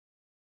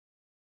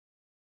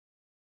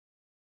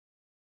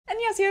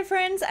Annyeonghaseyo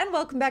friends, and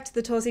welcome back to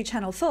the Torsie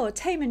channel for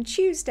Taemin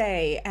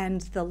Tuesday and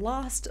the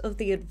last of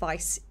the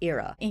advice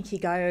era.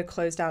 N.G.D.A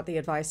closed out the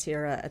advice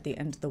era at the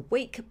end of the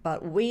week,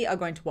 but we are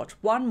going to watch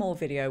one more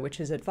video, which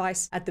is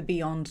advice at the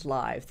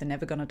BeyondLIVE, the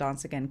Never Gonna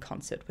Dance Again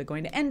concert. We're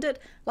going to end it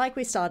like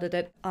we started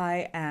it.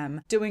 I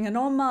am doing an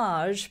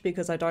homage,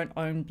 because I don't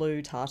own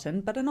blue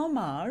tartan, but an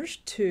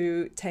homage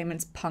to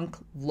Taemin's punk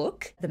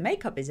look. The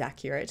makeup is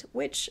accurate,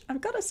 which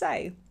I've got to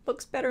say,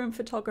 looks better in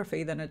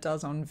photography than it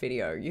does on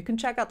video. You can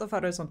check out the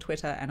photos on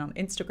Twitter and on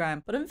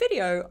Instagram, but in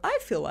video, I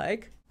feel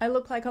like I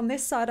look like on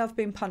this side I've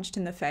been punched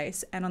in the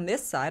face, and on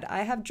this side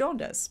I have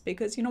jaundice,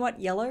 because you know what?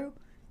 Yellow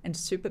and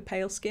super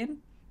pale skin,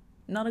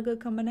 not a good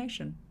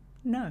combination.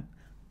 No.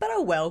 But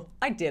oh well,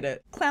 I did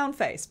it. Clown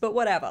face, but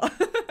whatever.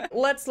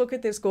 Let's look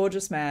at this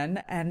gorgeous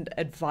man and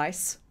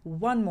advice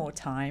one more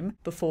time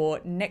before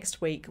next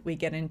week we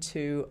get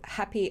into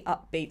happy,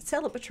 upbeat,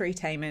 celebratory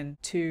Taemin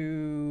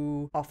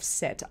to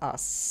offset our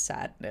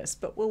sadness.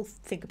 But we'll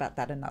think about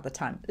that another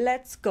time.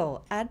 Let's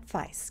go.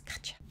 Advice.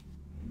 Gotcha.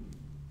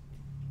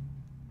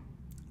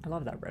 I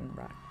love that red and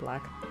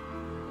black.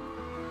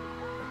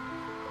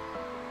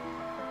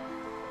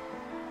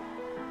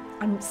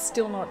 I'm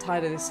still not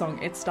tired of this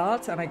song. It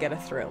starts and I get a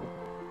thrill.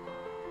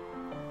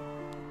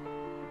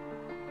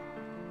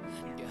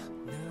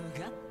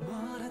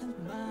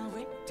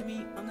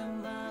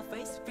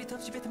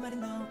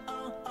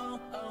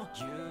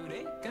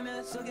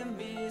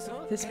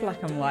 This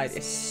black and white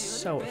is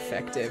so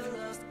effective.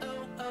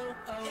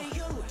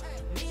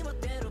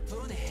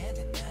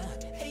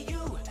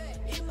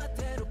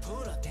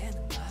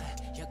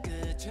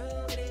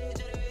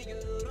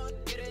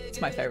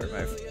 It's my favorite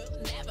move.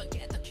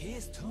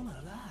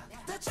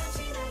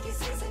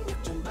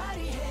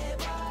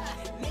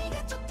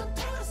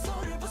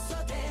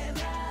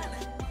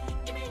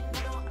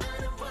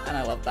 And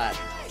I love that.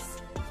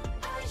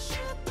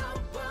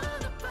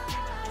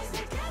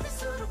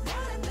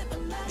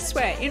 I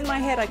swear, in my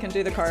head I can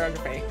do the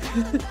choreography.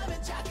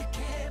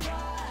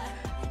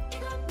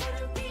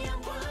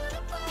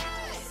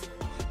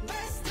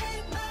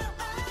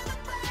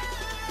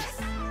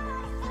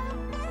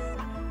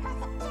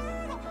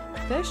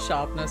 Their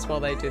sharpness while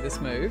they do this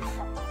move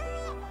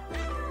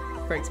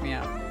freaks me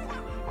out.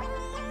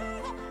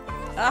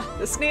 Ah,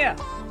 the sneer!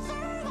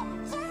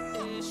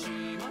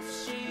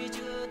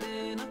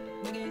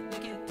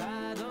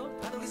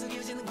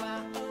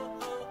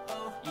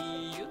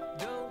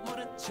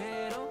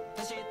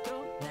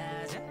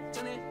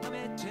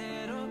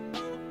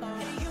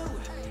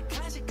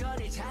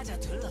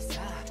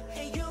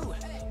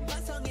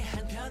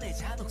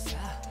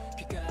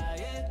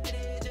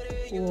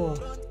 Whoa.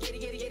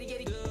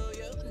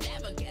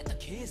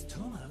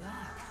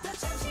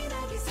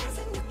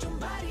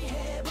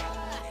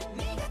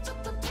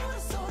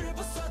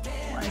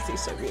 Why is he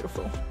so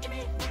beautiful?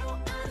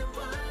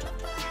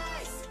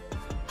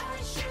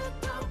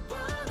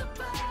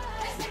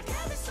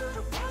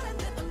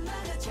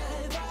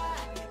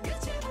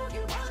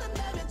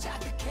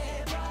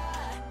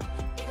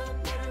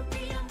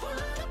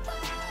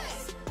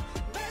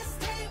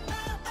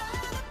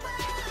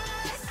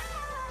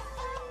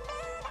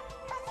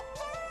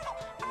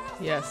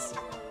 Yes,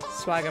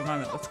 swagger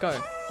moment, let's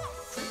go.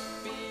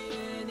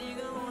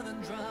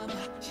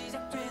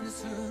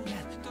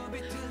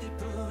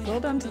 Well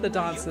done to the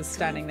dancers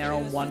standing there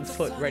on one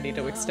foot ready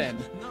to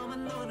extend.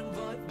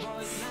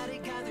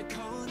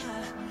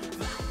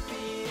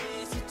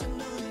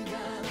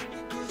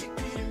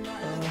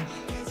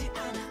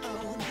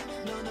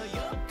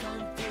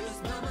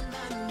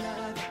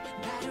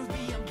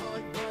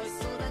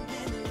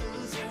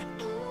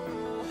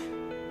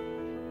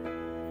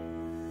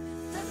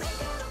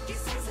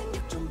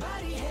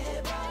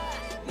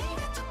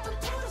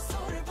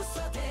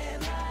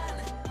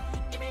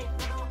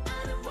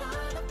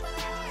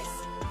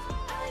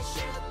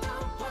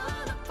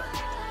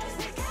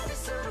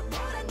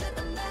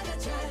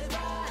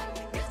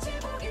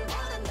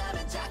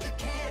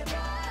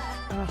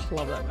 Oh,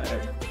 love that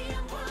move.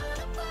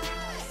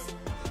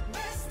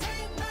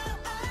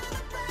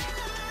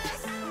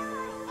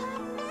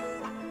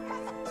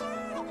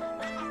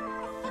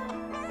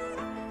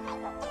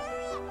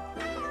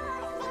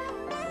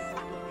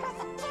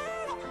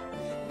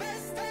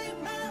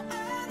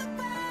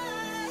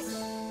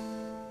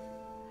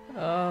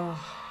 Oh.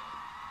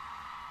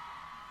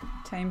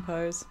 Tame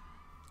pose.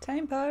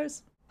 Tame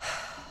pose.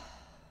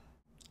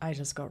 I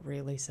just got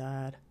really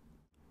sad.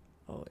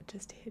 Oh, it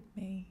just hit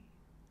me.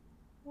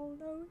 Oh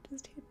no, it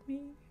just hit me.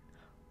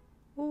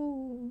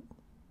 Oh.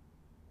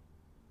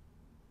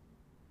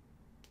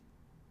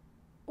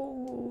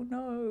 Oh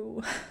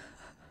no.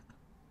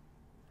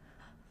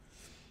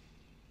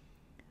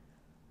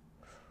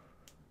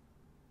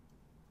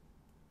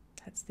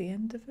 That's the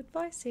end of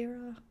advice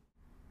era.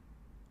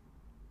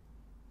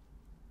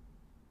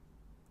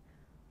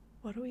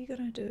 What are we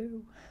gonna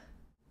do?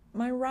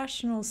 My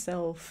rational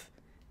self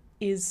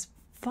is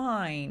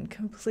fine,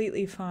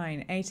 completely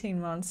fine. 18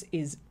 months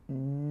is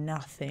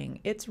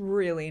nothing. It's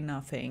really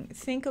nothing.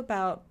 Think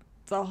about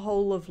the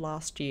whole of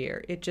last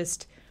year. It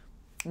just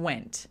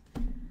went.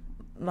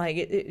 Like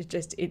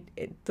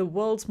the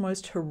world's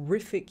most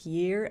horrific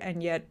year,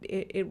 and yet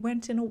it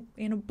went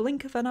in a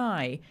blink of an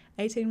eye.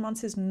 18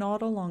 months is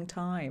not a long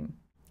time.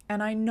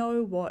 And I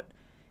know what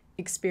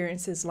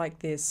experiences like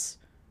this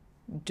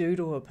do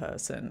to a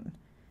person,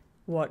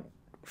 what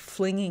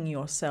flinging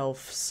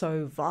yourself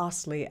so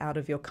vastly out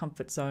of your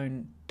comfort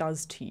zone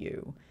does to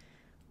you.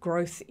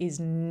 Growth is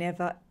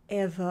never,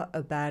 ever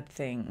a bad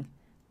thing.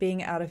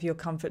 Being out of your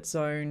comfort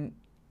zone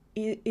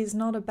is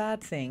not a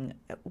bad thing.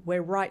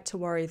 We're right to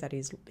worry that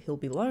he'll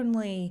be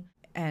lonely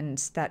and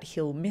that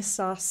he'll miss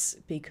us,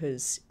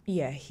 because,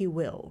 yeah, he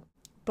will.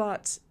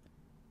 But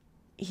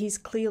he's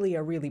clearly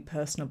a really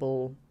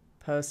personable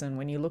person.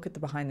 When you look at the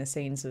behind the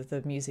scenes of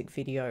the music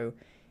video,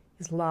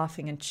 he's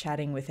laughing and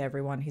chatting with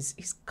everyone.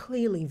 He's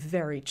clearly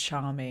very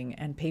charming,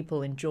 and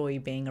people enjoy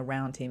being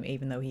around him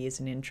even though he is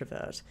an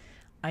introvert.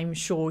 I'm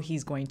sure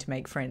he's going to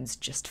make friends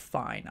just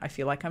fine. I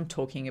feel like I'm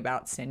talking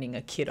about sending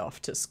a kid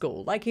off to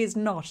school. Like, he's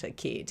not a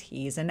kid.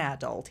 He's an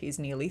adult. He's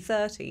nearly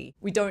 30.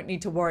 We don't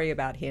need to worry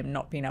about him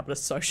not being able to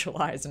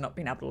socialize and not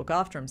being able to look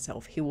after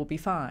himself. He will be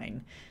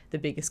fine. The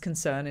biggest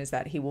concern is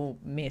that he will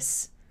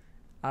miss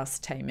us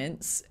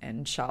Taemins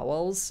and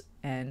Shawals,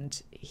 and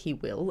he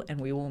will,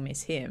 and we will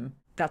miss him.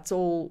 That's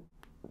all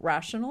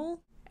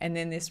rational. And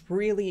then this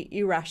really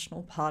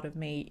irrational part of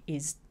me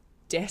is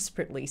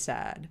desperately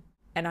sad.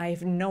 And I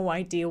have no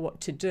idea what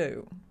to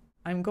do.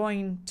 I'm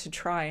going to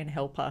try and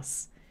help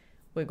us.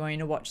 We're going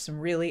to watch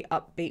some really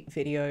upbeat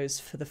videos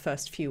for the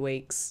first few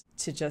weeks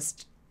to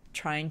just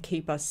try and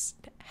keep us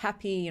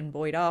happy and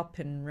buoyed up,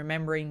 and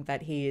remembering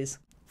that he is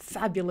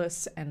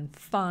fabulous and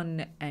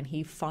fun, and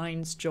he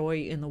finds joy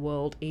in the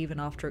world even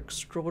after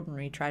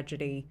extraordinary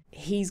tragedy.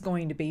 He's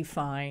going to be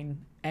fine,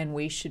 and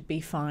we should be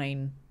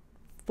fine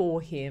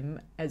for him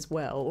as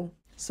well.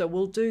 So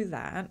we'll do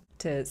that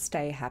to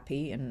stay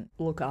happy and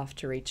look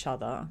after each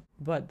other.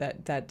 But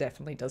that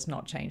definitely does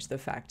not change the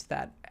fact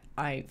that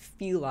I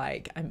feel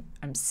like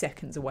I'm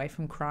seconds away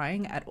from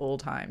crying at all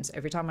times.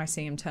 Every time I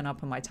see him turn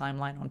up on my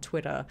timeline on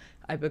Twitter,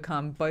 I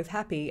become both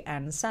happy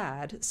and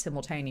sad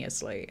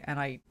simultaneously.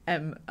 And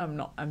I'm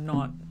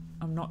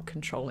not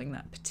controlling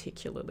that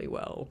particularly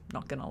well,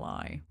 not gonna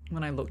lie.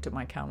 When I looked at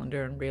my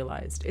calendar and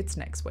realized it's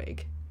next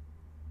week.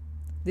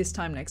 This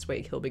time next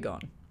week he'll be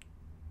gone.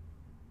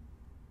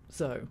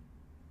 So,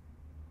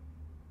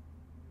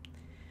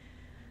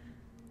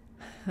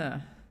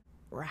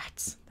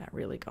 rats, that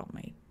really got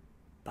me.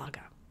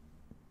 Bugger.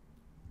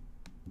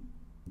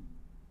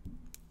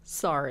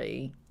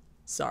 Sorry.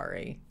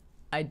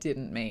 I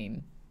didn't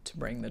mean to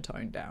bring the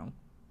tone down.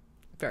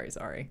 Very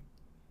sorry.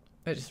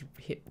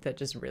 That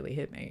just really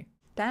hit me.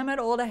 Damn it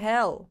all to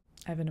hell.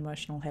 I have an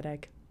emotional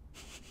headache.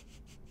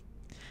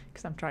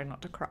 Because I'm trying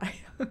not to cry.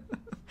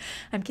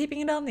 I'm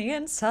keeping it on the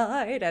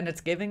inside and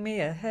it's giving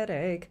me a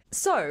headache.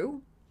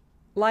 So,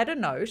 lighter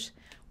note,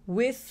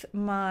 with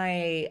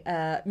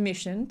my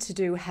mission to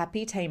do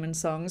happy Taemin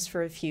songs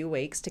for a few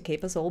weeks to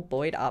keep us all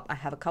buoyed up, I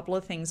have a couple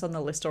of things on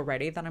the list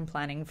already that I'm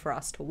planning for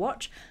us to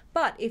watch.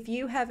 But if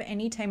you have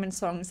any Taemin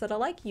songs that are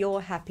like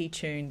your happy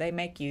tune, they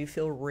make you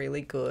feel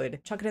really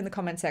good, chuck it in the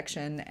comment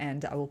section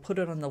and I will put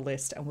it on the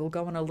list and we'll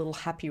go on a little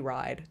happy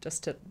ride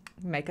just to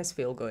make us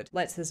feel good.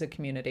 Let's, as a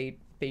community,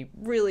 be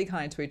really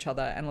kind to each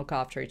other and look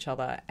after each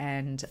other.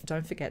 And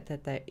don't forget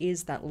that there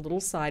is that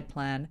little side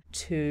plan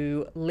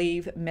to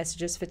leave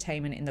messages for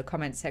Taemin in the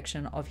comment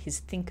section of his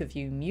Think of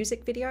You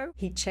music video.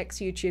 He checks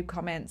YouTube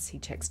comments, he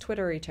checks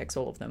Twitter, he checks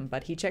all of them,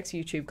 but he checks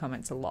YouTube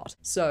comments a lot.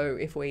 So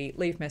if we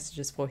leave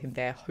messages for him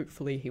there,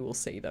 hopefully he will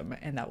see them,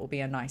 and that will be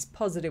a nice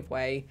positive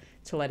way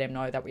to let him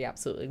know that we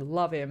absolutely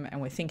love him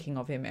and we're thinking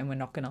of him and we're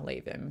not going to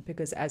leave him,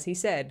 because as he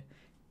said,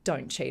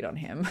 don't cheat on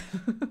him.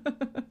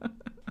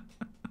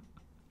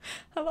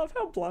 I love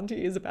how blunt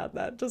he is about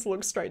that. Just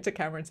looks straight to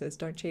camera and says,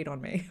 don't cheat on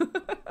me.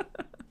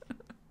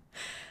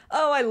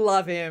 Oh, I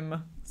love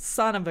him.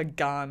 Son of a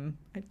gun.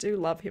 I do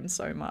love him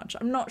so much.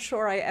 I'm not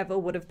sure I ever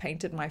would have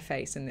painted my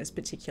face in this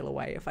particular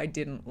way if I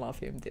didn't love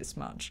him this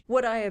much.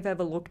 Would I have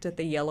ever looked at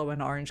the yellow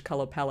and orange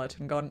color palette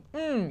and gone,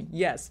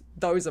 yes,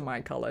 those are my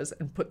colors,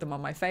 and put them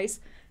on my face?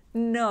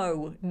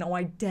 No,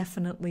 I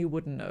definitely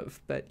wouldn't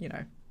have. But, you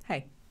know,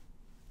 hey.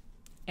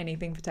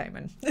 Anything for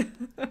Taemin.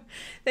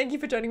 Thank you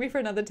for joining me for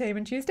another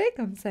Taemin Tuesday.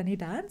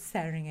 감사합니다.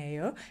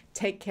 사랑해요.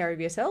 Take care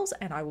of yourselves,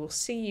 and I will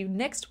see you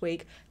next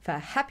week for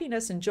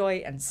happiness and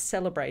joy and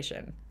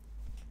celebration.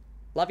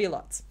 Love you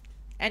lots.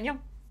 안녕.